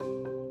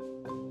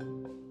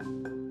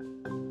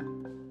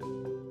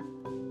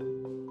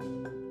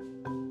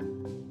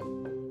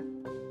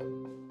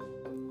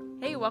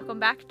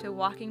welcome back to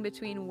Walking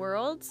Between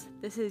Worlds.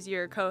 This is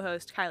your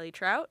co-host, Kylie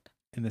Trout.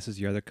 And this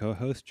is your other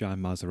co-host, John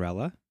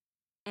Mazzarella.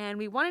 And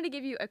we wanted to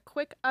give you a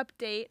quick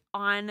update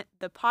on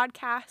the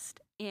podcast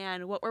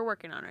and what we're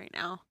working on right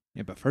now.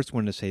 Yeah, but first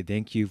wanted to say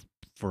thank you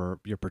for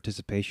your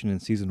participation in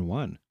season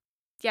 1.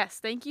 Yes,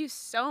 thank you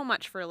so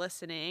much for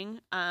listening.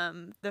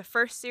 The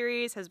first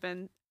series has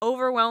been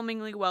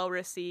overwhelmingly well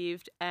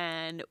received,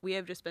 and we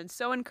have just been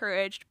so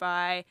encouraged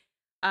by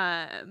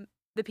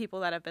the people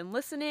that have been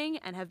listening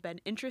and have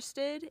been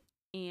interested,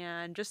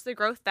 and just the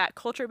growth that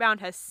Culture Bound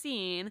has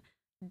seen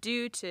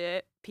due to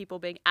people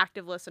being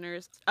active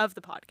listeners of the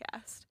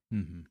podcast.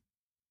 Mm-hmm.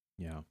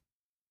 Yeah.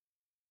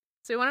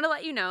 So we wanted to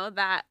let you know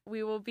that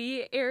we will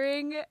be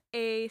airing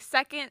a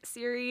second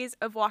series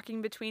of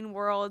Walking Between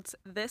Worlds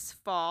this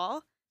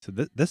fall. So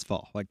this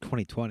fall, like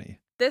 2020.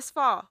 This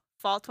fall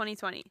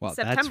 2020. Wow,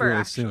 September,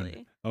 that's really actually.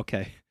 soon.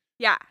 Okay.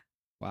 Yeah.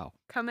 Wow.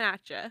 Coming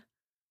at you.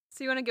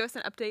 So you want to give us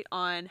an update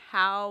on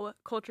how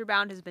Culture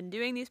Bound has been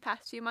doing these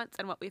past few months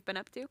and what we've been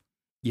up to?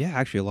 Yeah,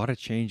 actually a lot of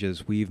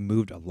changes. We've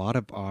moved a lot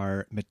of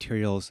our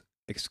materials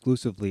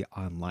exclusively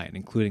online,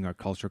 including our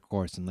culture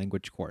course and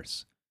language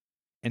course.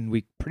 And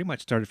we pretty much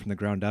started from the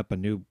ground up a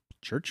new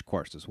church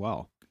course as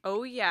well.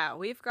 Oh yeah,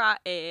 we've got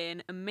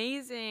an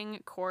amazing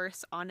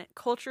course on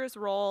culture's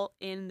role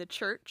in the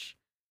church.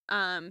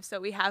 So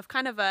we have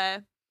kind of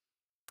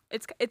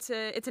it's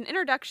an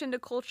introduction to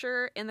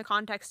culture in the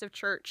context of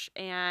church,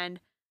 and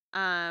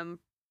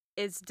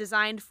is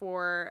designed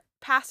for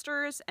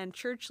pastors and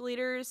church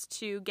leaders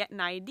to get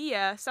an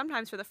idea,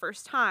 sometimes for the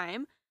first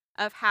time,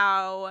 of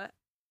how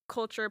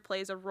culture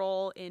plays a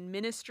role in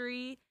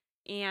ministry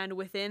and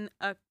within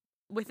a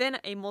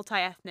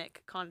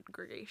multi-ethnic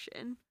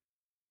congregation.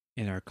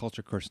 In our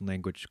culture course and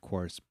language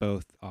course,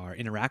 both are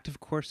interactive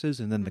courses,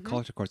 and then the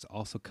culture course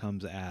also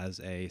comes as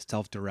a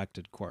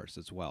self-directed course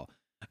as well.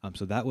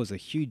 So that was a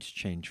huge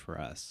change for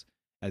us,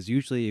 as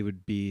usually it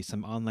would be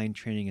some online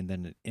training and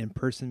then an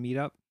in-person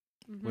meetup.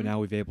 But now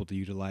we've been able to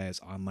utilize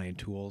online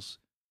tools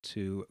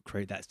to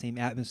create that same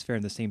atmosphere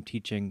and the same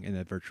teaching in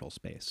a virtual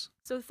space.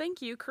 So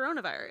thank you,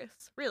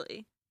 coronavirus,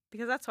 really,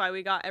 because that's why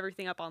we got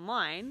everything up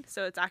online,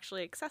 so it's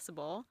actually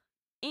accessible.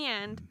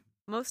 And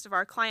most of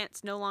our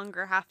clients no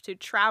longer have to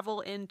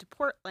travel into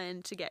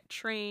Portland to get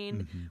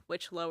trained,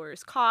 which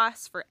lowers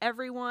costs for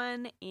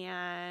everyone.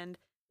 And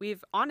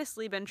we've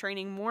honestly been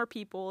training more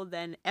people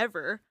than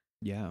ever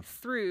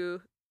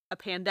through a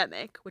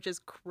pandemic, which is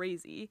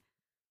crazy.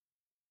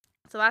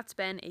 So that's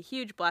been a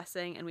huge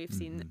blessing, and we've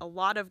seen a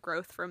lot of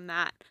growth from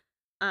that.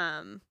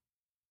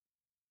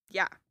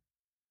 Yeah.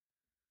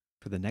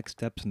 For the next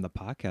steps in the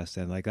podcast,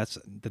 then, like, that's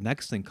the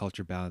next thing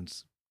Culture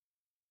Bound's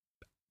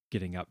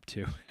getting up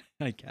to,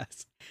 I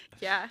guess.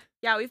 Yeah,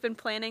 we've been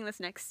planning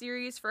this next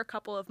series for a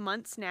couple of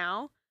months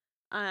now.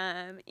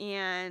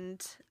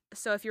 And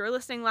so if you were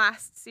listening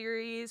last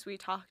series, we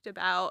talked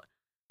about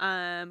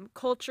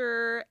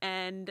culture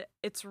and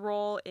its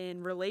role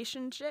in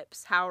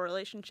relationships, how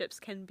relationships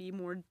can be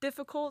more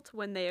difficult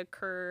when they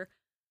occur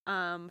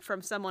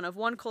from someone of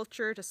one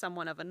culture to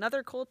someone of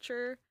another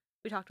culture.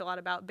 We talked a lot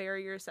about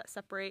barriers that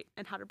separate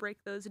and how to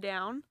break those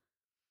down.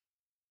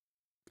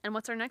 And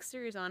what's our next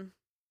series on?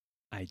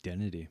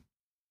 Identity.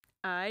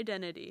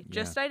 Identity. Yeah.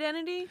 Just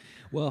identity?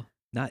 Well,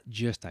 not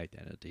just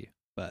identity,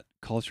 but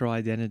cultural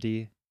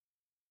identity,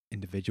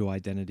 individual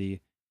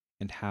identity,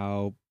 and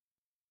how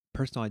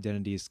personal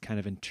identity is kind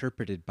of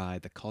interpreted by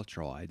the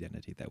cultural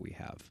identity that we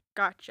have.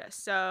 Gotcha.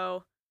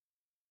 So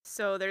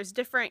there's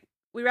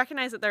we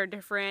recognize that there are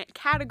different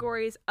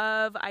categories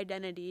of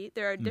identity.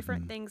 There are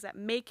different things that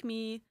make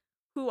me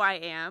who I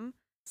am,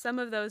 some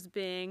of those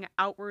being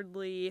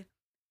outwardly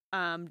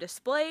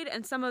displayed,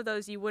 and some of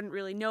those you wouldn't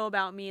really know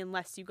about me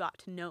unless you got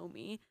to know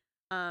me.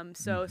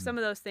 So some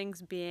of those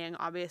things being,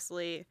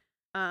 obviously,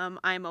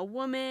 I'm a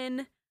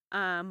woman,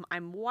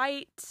 I'm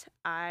white,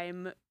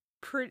 I'm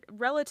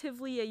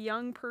relatively a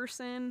young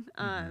person,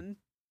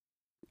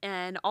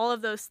 and all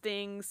of those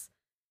things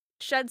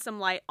shed some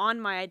light on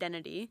my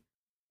identity,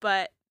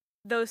 but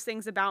those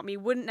things about me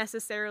wouldn't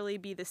necessarily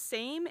be the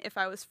same if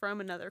I was from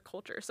another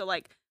culture. So,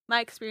 like,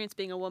 my experience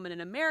being a woman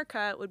in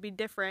America would be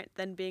different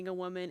than being a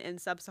woman in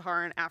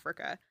sub-Saharan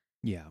Africa.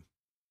 Yeah.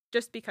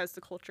 Just because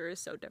the culture is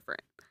so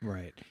different.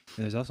 Right.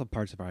 And there's also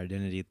parts of our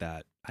identity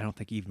that I don't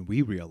think even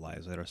we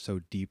realize that are so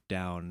deep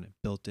down,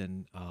 built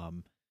in,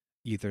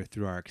 either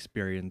through our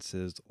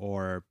experiences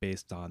or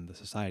based on the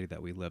society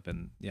that we live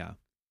in. Yeah.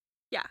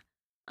 Yeah.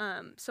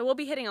 So we'll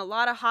be hitting a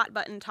lot of hot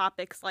button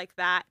topics like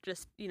that.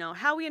 Just,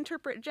 how we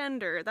interpret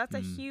gender. That's a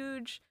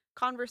huge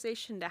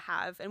conversation to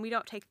have, and we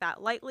don't take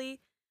that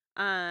lightly.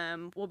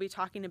 We'll be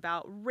talking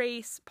about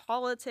race,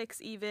 politics,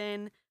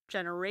 even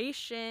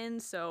generation.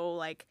 So,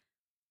 like,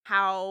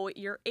 how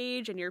your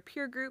age and your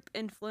peer group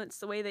influence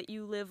the way that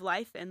you live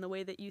life and the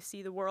way that you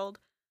see the world.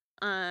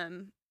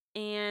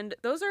 And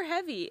those are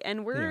heavy,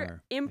 and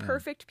we're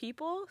imperfect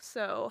people.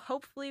 So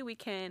hopefully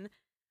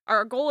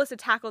our goal is to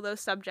tackle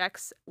those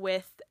subjects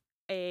with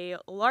a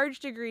large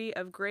degree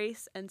of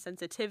grace and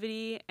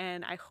sensitivity,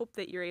 and I hope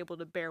that you're able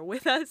to bear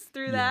with us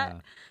through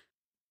that.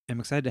 I'm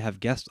excited to have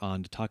guests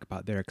on to talk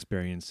about their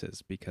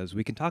experiences because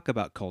we can talk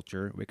about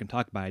culture, we can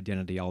talk about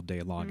identity all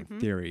day long in Hmm.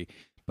 theory,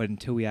 but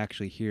until we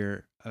actually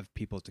hear of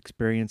people's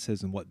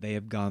experiences and what they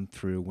have gone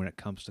through when it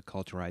comes to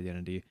cultural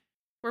identity,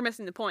 We're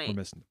missing the we're point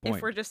missing the if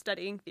point. we're just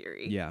studying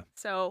theory. Yeah.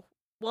 So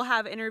we'll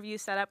have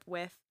interviews set up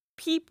with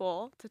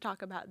people to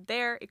talk about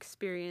their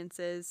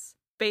experiences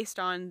based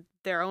on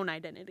their own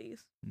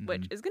identities,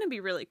 which Hmm. is going to be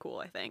really cool,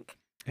 I think.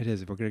 It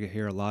is. We're going to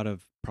hear a lot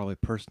of probably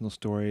personal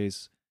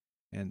stories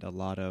and a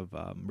lot of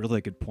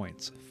really good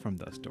points from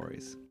those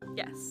stories.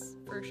 Yes,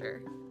 for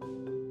sure.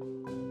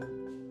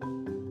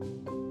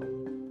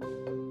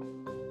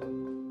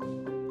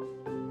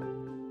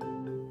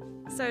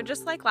 So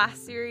just like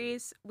last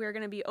series, we're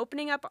going to be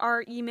opening up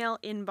our email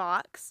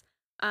inbox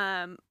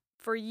um,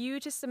 for you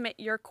to submit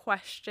your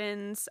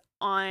questions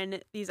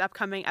on these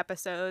upcoming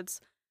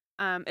episodes.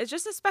 It's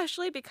just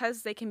especially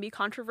because they can be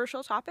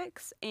controversial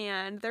topics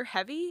and they're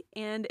heavy.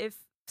 And if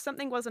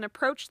something wasn't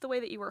approached the way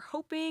that you were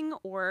hoping,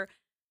 or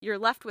you're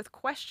left with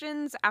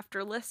questions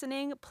after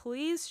listening,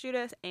 please shoot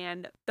us.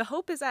 And the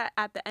hope is that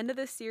at the end of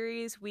this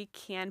series, we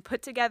can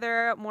put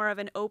together more of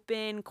an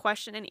open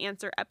question and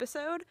answer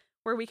episode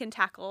where we can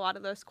tackle a lot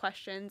of those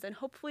questions and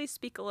hopefully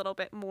speak a little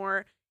bit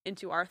more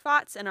into our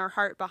thoughts and our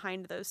heart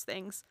behind those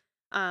things.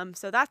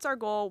 So that's our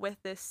goal with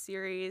this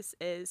series,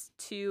 is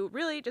to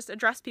really just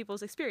address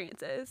people's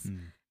experiences.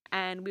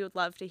 And we would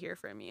love to hear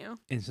from you.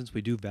 And since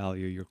we do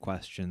value your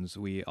questions,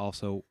 we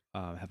also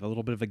have a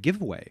little bit of a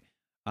giveaway,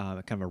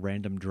 kind of a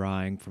random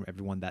drawing from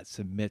everyone that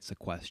submits a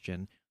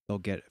question. They'll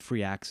get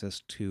free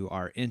access to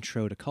our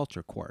Intro to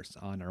Culture course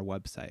on our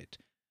website.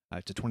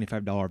 It's a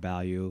 $25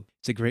 value.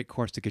 It's a great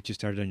course to get you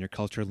started on your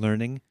culture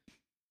learning,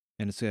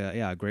 and it's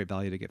a great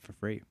value to get for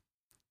free.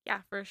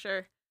 Yeah, for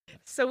sure.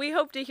 So we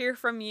hope to hear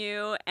from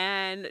you,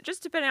 and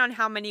just depending on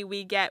how many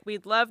we get,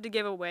 we'd love to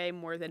give away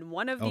more than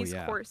one of Oh these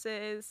yeah.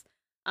 courses.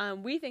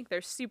 We think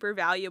they're super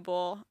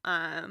valuable.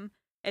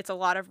 It's a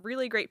lot of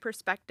really great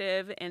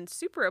perspective and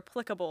super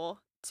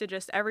applicable to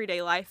just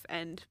everyday life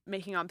and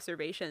making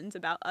observations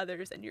about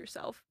others and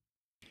yourself.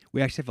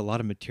 We actually have a lot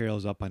of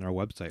materials up on our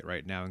website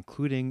right now,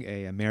 including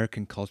a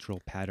American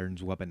Cultural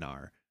Patterns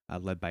webinar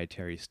led by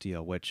Terry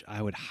Steele, which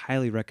I would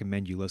highly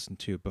recommend you listen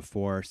to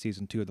before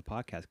season 2 of the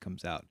podcast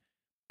comes out,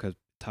 because it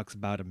talks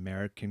about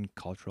American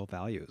cultural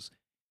values.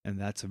 And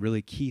that's a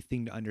really key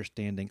thing to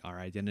understanding our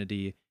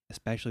identity,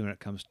 especially when it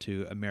comes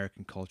to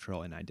American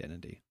cultural and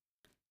identity.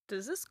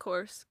 Does this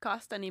course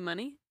cost any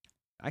money?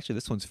 Actually,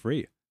 this one's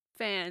free.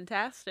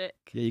 Fantastic.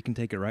 Yeah, you can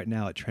take it right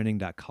now at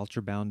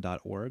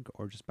training.culturebound.org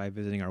or just by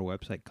visiting our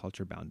website,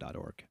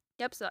 culturebound.org.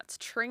 Yep, so that's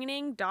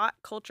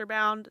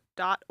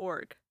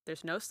training.culturebound.org.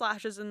 There's no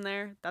slashes in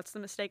there. That's the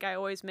mistake I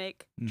always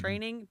make. Mhm.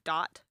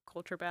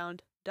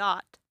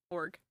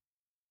 Training.culturebound.org.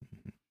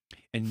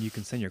 And you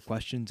can send your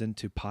questions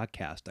into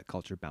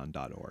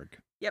podcast@culturebound.org.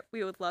 Yep,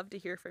 we would love to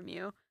hear from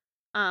you.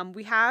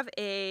 We have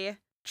a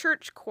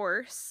church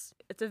course.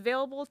 It's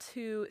available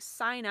to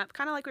sign up,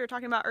 kind of like we were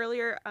talking about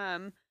earlier.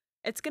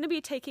 It's going to be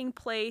taking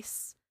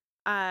place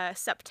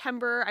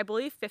September, I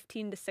believe,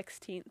 15th to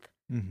 16th.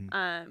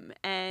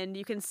 And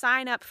you can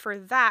sign up for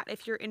that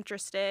if you're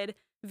interested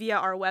via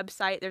our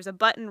website. There's a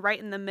button right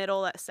in the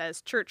middle that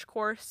says church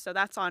course. So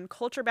that's on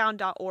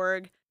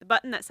culturebound.org. The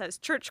button that says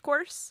church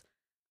course.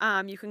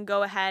 You can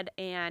go ahead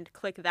and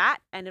click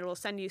that, and it'll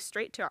send you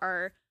straight to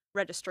our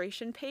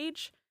registration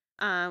page.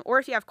 Or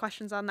if you have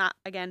questions on that,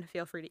 again,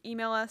 feel free to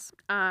email us.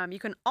 You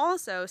can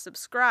also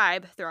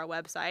subscribe through our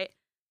website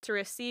to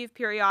receive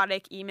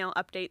periodic email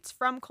updates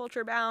from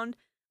Culturebound.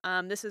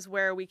 This is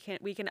where we can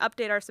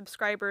update our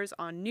subscribers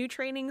on new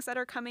trainings that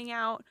are coming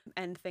out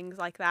and things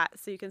like that,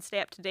 so you can stay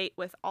up to date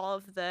with all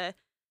of the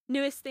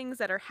newest things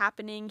that are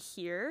happening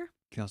here.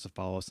 You can also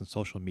follow us on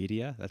social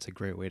media. That's a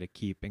great way to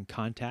keep in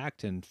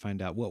contact and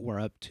find out what we're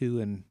up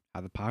to and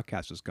how the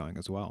podcast is going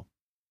as well.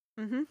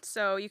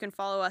 So you can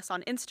follow us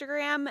on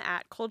Instagram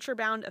at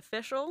Culturebound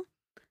Official,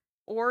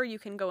 or you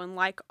can go and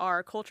like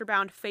our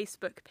Culturebound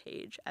Facebook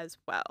page as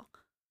well.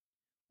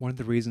 One of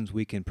the reasons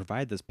we can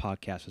provide this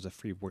podcast as a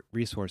free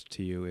resource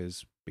to you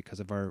is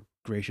because of our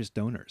gracious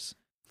donors.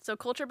 So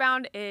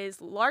Culturebound is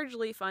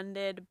largely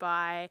funded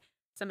by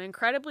some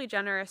incredibly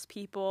generous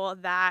people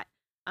that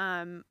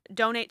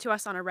donate to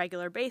us on a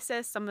regular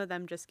basis. Some of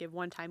them just give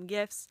one-time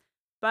gifts.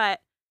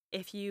 But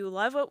if you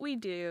love what we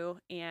do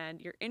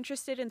and you're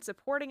interested in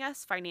supporting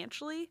us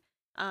financially,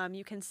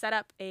 you can set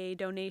up a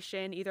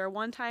donation, either a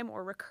one-time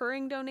or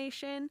recurring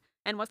donation.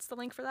 And what's the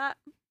link for that?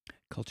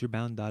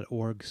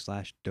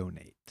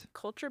 Culturebound.org/donate.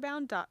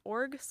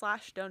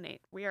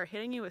 Culturebound.org/donate. We are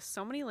hitting you with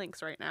so many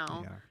links right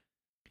now. Yeah.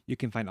 You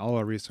can find all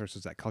our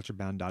resources at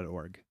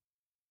culturebound.org.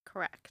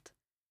 Correct.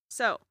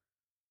 So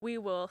we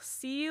will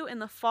see you in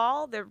the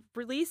fall. The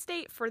release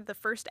date for the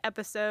first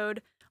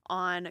episode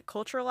on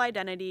cultural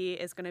identity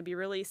is going to be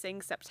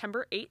releasing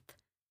September 8th.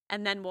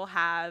 And then we'll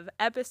have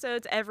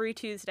episodes every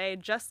Tuesday,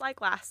 just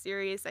like last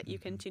series, that you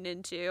can tune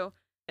into.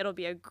 It'll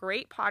be a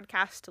great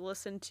podcast to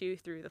listen to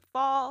through the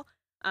fall.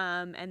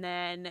 And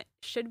then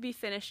should be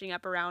finishing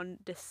up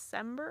around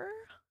December.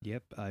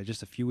 Yep,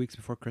 just a few weeks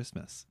before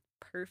Christmas.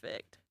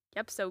 Perfect.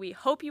 Yep, so we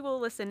hope you will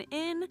listen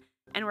in,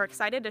 and we're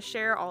excited to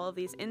share all of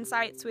these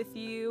insights with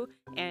you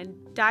and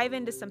dive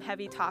into some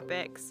heavy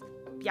topics.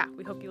 Yeah,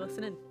 we hope you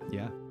listen in.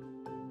 Yeah.